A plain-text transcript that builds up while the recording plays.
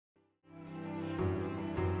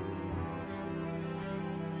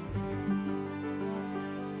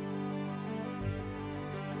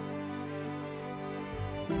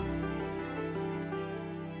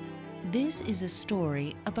This is a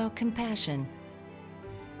story about compassion,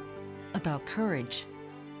 about courage.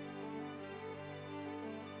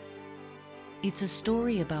 It's a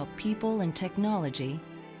story about people and technology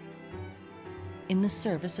in the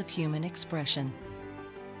service of human expression.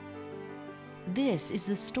 This is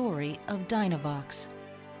the story of DynaVox.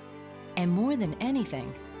 And more than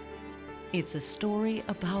anything, it's a story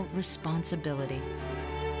about responsibility.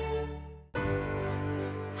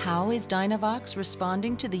 How is DynaVox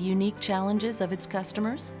responding to the unique challenges of its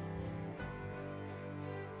customers?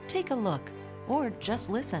 Take a look, or just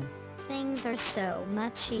listen. Things are so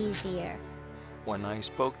much easier. When I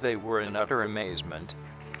spoke, they were in utter amazement.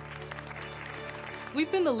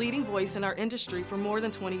 We've been the leading voice in our industry for more than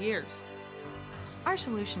 20 years. Our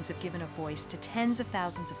solutions have given a voice to tens of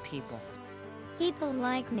thousands of people. People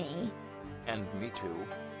like me. And me too.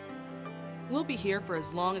 We'll be here for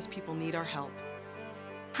as long as people need our help.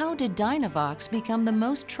 How did DynaVox become the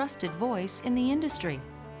most trusted voice in the industry?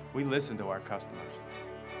 We listen to our customers.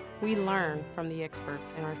 We learn from the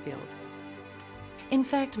experts in our field. In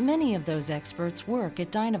fact, many of those experts work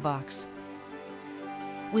at DynaVox.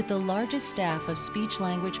 With the largest staff of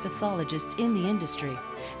speech-language pathologists in the industry,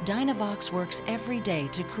 DynaVox works every day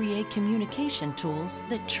to create communication tools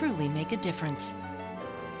that truly make a difference.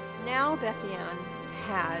 Now Beth-Ann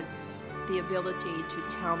has the ability to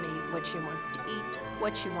tell me what she wants to eat,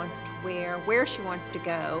 what she wants to wear, where she wants to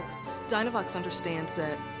go. DynaVox understands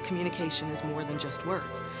that communication is more than just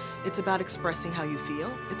words. It's about expressing how you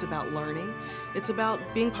feel, it's about learning, it's about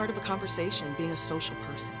being part of a conversation, being a social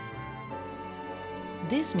person.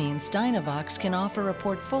 This means DynaVox can offer a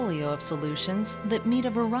portfolio of solutions that meet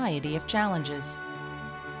a variety of challenges.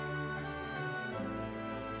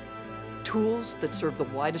 Tools that serve the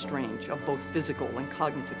widest range of both physical and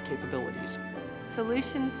cognitive capabilities.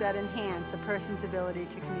 Solutions that enhance a person's ability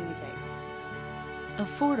to communicate.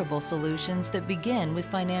 Affordable solutions that begin with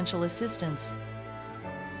financial assistance.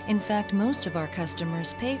 In fact, most of our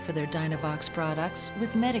customers pay for their DynaVox products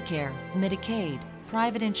with Medicare, Medicaid,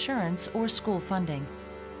 private insurance, or school funding.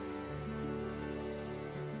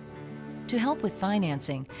 To help with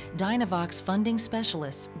financing, DynaVox funding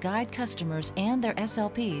specialists guide customers and their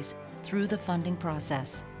SLPs through the funding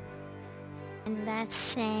process. And that's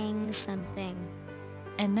saying something.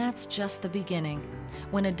 And that's just the beginning.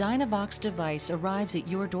 When a DynaVox device arrives at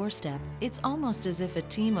your doorstep, it's almost as if a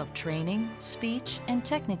team of training, speech, and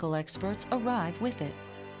technical experts arrive with it.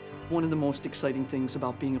 One of the most exciting things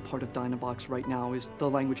about being a part of DynaVox right now is the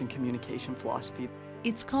language and communication philosophy.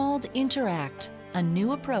 It's called Interact, a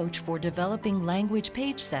new approach for developing language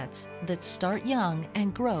page sets that start young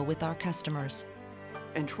and grow with our customers.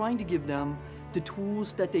 And trying to give them the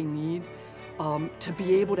tools that they need to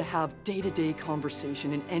be able to have day-to-day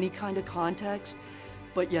conversation in any kind of context,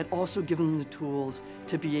 but yet also give them the tools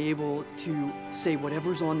to be able to say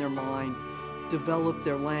whatever's on their mind, develop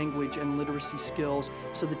their language and literacy skills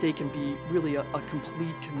so that they can be really a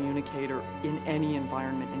complete communicator in any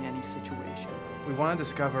environment, in any situation. We want to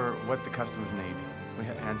discover what the customers need.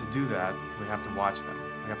 And to do that, we have to watch them.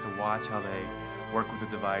 We have to watch how they work with the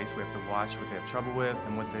device. We have to watch what they have trouble with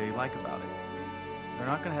and what they like about it. They're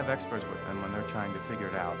not going to have experts with them when they're trying to figure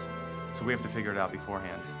it out. So we have to figure it out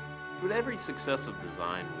beforehand. With every successive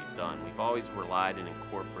design we've done, we've always relied and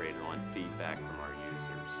incorporated on feedback from our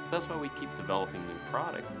users. That's why we keep developing new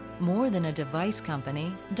products. More than a device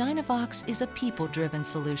company, DynaVox is a people-driven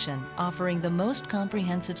solution, offering the most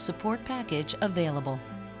comprehensive support package available.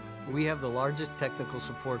 We have the largest technical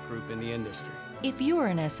support group in the industry. If you're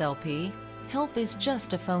an SLP, help is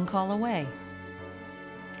just a phone call away.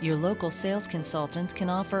 Your local sales consultant can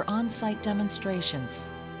offer on-site demonstrations,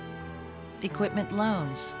 equipment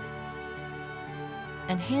loans,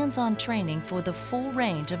 and hands-on training for the full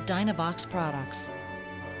range of DynaVox products.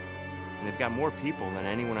 And they've got more people than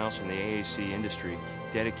anyone else in the AAC industry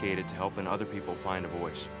dedicated to helping other people find a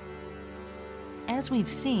voice. As we've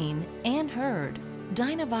seen and heard,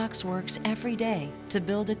 DynaVox works every day to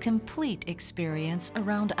build a complete experience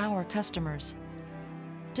around our customers,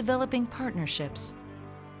 developing partnerships,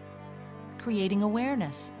 creating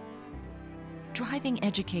awareness, driving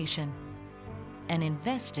education, and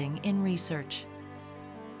investing in research.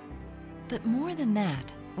 But more than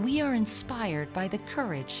that, we are inspired by the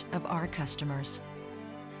courage of our customers.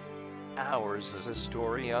 Ours is a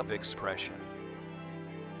story of expression.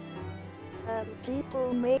 Of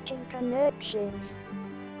people making connections.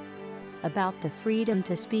 About the freedom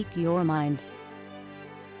to speak your mind.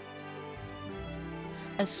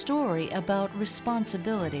 A story about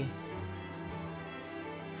responsibility.